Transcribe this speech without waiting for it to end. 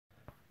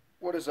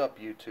What is up,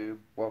 YouTube?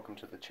 Welcome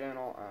to the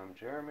channel. I'm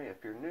Jeremy. If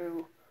you're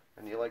new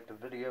and you like the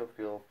video,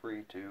 feel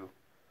free to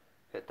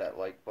hit that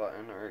like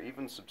button or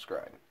even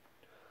subscribe.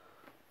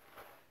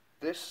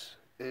 This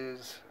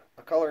is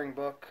a coloring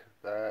book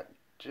that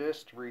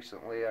just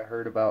recently I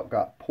heard about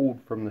got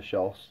pulled from the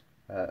shelves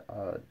at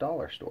a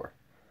dollar store,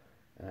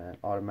 and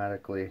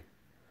automatically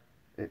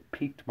it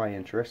piqued my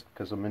interest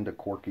because I'm into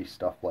quirky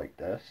stuff like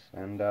this.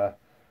 And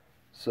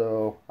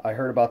so I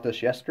heard about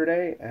this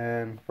yesterday,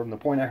 and from the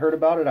point I heard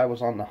about it, I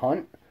was on the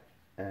hunt,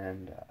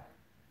 and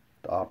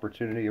the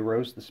opportunity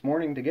arose this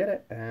morning to get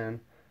it, and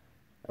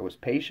I was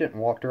patient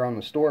and walked around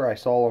the store. I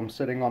saw them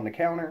sitting on the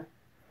counter,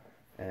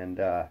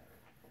 and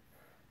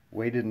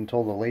waited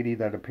until the lady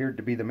that appeared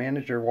to be the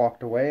manager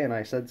walked away, and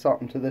I said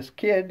something to this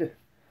kid,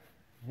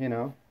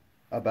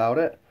 about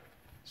it,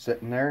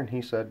 sitting there, and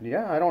he said,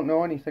 "Yeah, I don't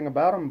know anything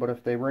about them, but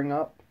if they ring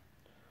up,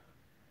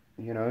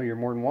 you're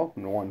more than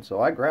welcome to one."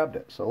 So I grabbed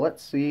it. So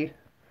let's see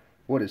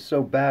what is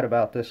so bad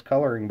about this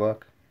coloring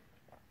book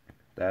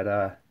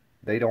that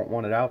they don't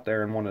want it out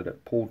there and wanted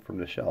it pulled from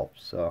the shelf.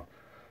 So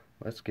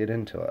let's get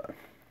into it.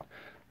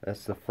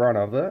 That's the front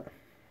of it.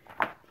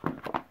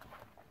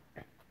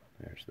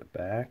 There's the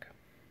back.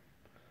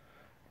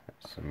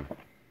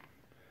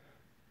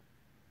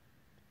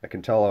 I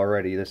can tell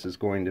already this is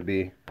going to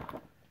be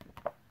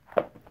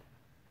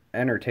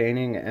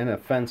entertaining and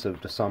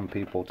offensive to some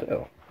people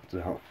too.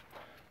 So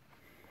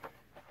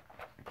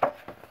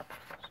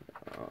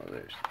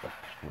there's the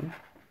first one.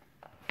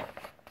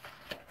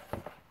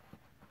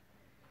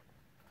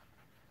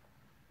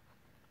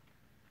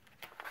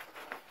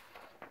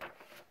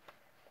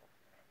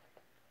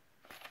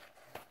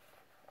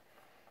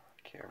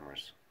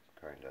 Camera's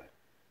kind of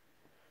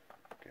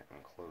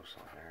getting close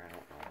on there. I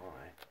don't know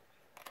why.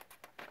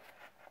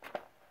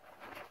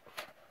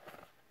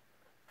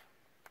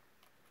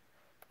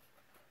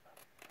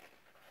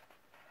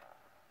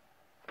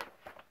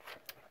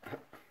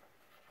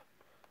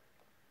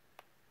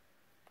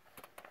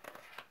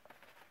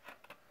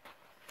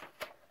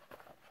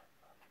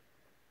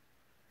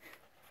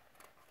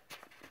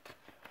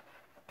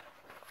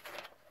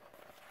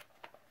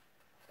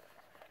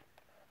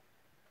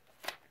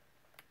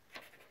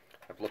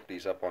 I've looked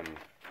these up on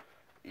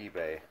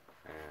eBay,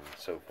 and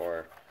so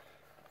far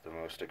the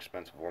most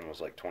expensive one was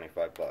like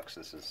 25 bucks.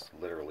 This is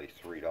literally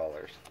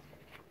 $3.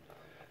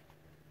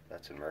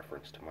 That's in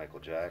reference to Michael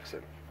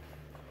Jackson.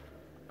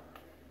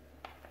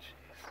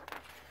 Jeez.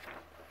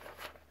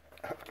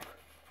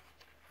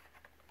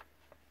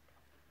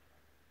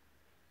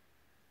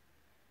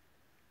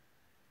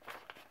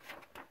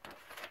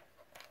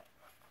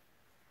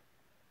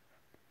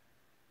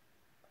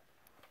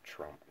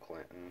 Trump,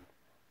 Clinton,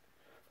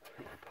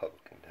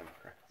 Republican,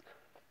 Democrats.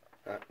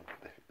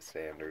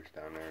 Sanders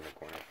down there in the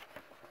corner.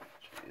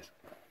 Jeez.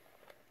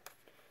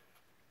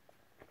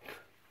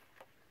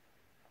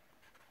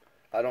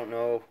 I don't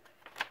know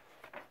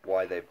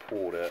why they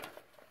pulled it,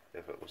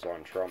 if it was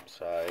on Trump's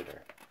side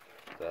or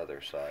the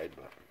other side,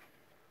 but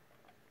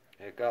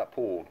it got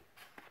pulled.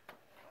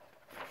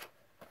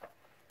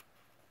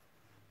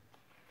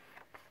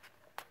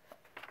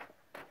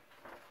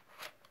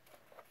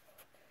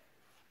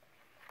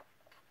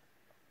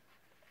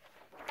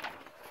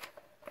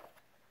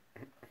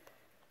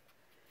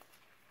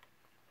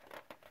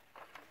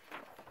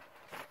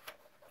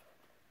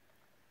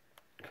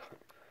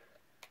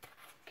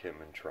 Kim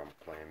and Trump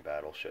playing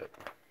Battleship.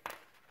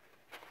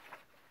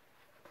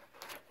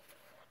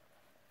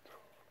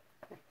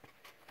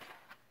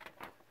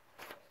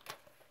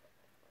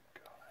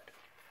 God.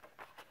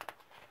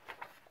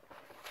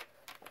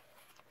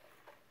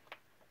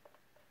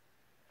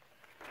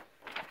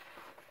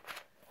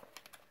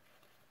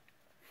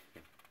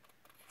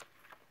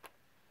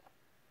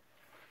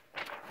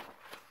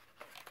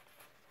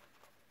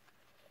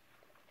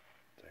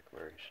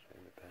 Declaration of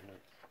Independence.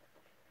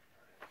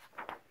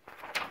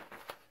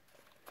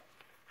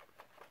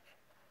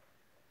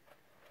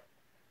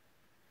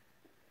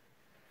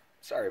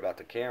 Sorry about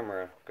the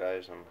camera,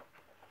 guys.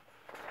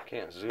 I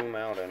can't zoom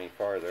out any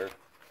farther.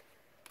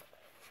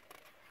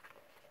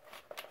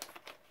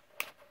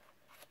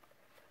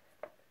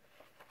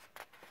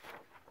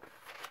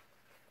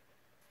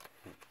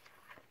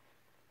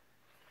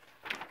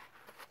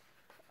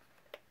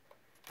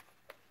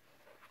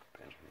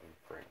 Benjamin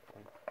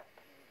Franklin.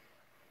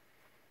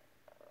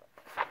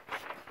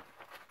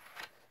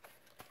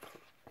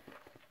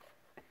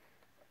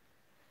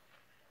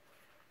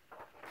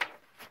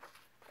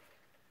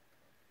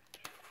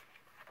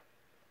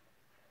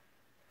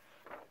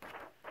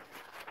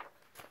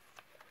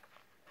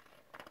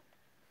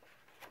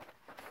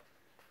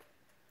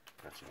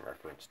 That's in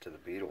reference to the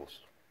Beatles.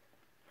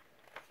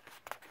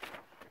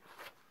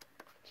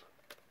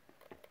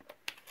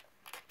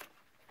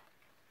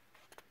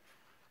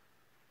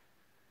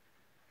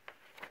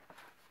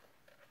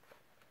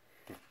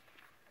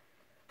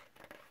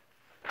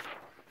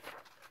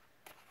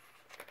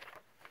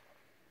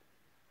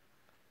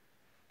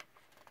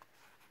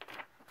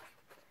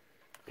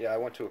 Yeah, I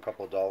went to a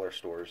couple dollar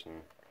stores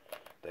and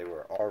they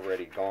were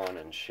already gone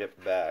and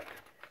shipped back.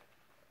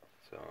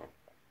 So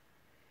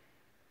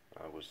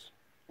I was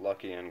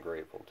lucky and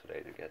grateful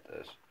today to get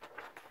this.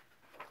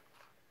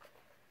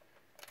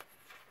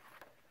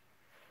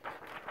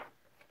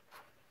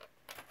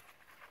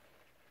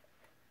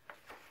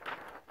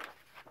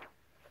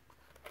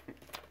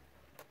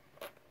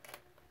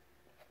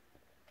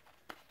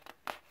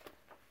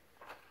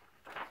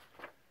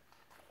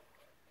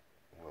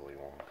 Willy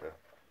Wonka.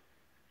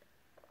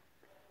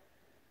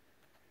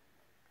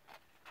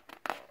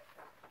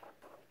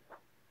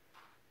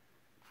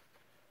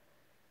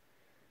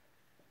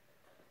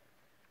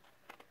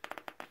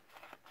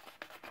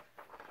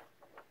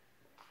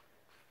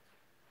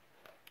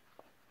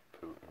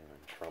 Putin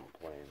and Trump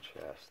playing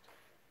chess.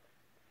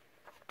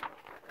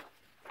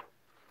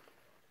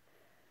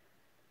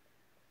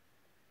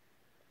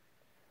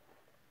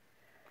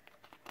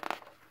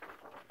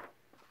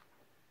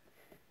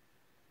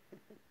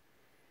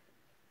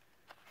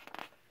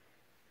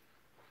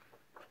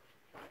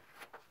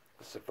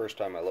 This is the first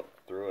time I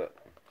looked through it.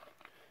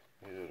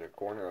 Either the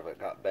corner of it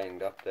got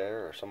banged up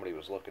there or somebody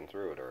was looking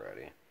through it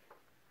already.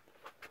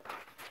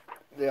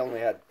 They only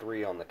had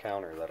 3 on the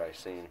counter that I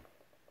seen.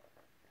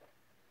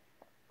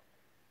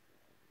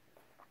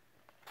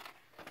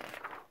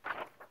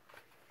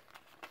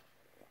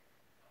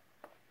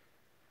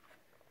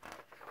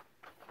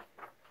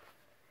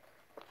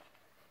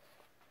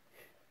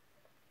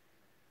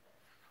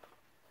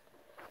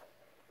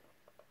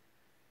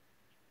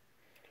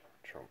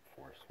 Trump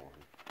Force 1.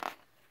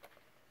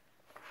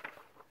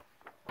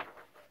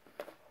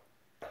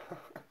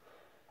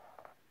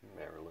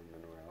 Marilyn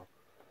Monroe.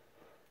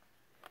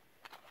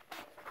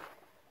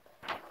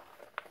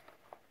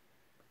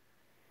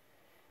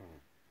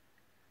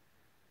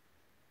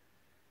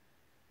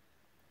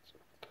 So,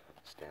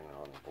 standing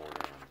on the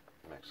border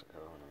in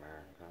Mexico and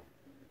America.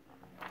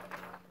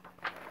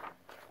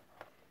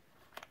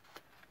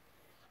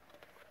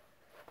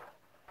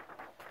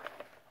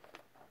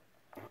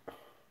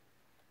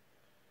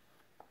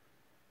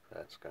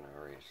 That's gonna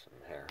erase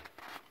some hair.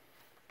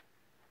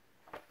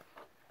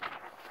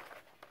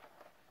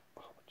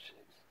 Oh,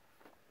 jeez.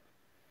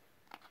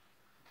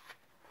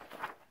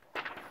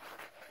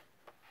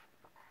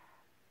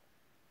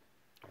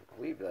 I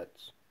believe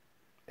that's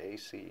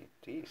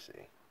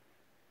AC/DC.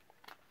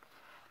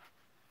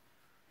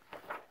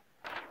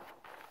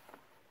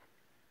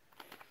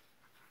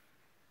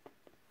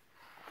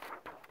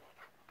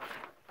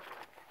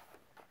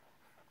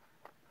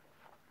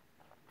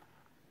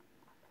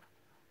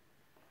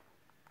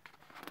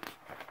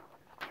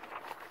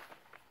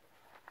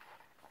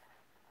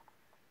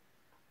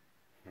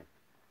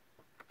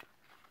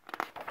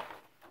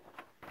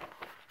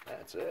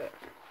 That's it.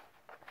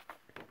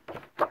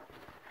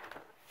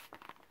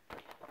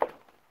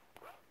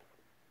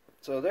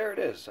 So there it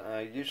is.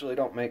 I usually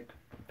don't make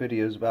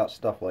videos about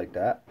stuff like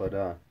that, but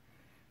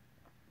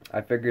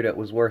I figured it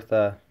was worth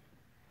a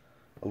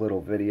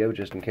little video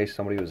just in case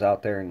somebody was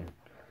out there and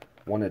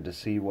wanted to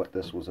see what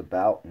this was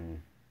about.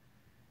 And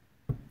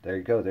there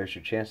you go. There's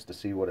your chance to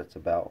see what it's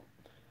about.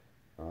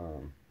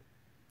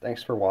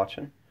 Thanks for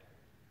watching.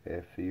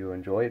 If you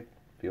enjoyed,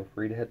 feel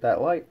free to hit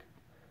that like.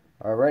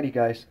 Alrighty,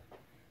 guys.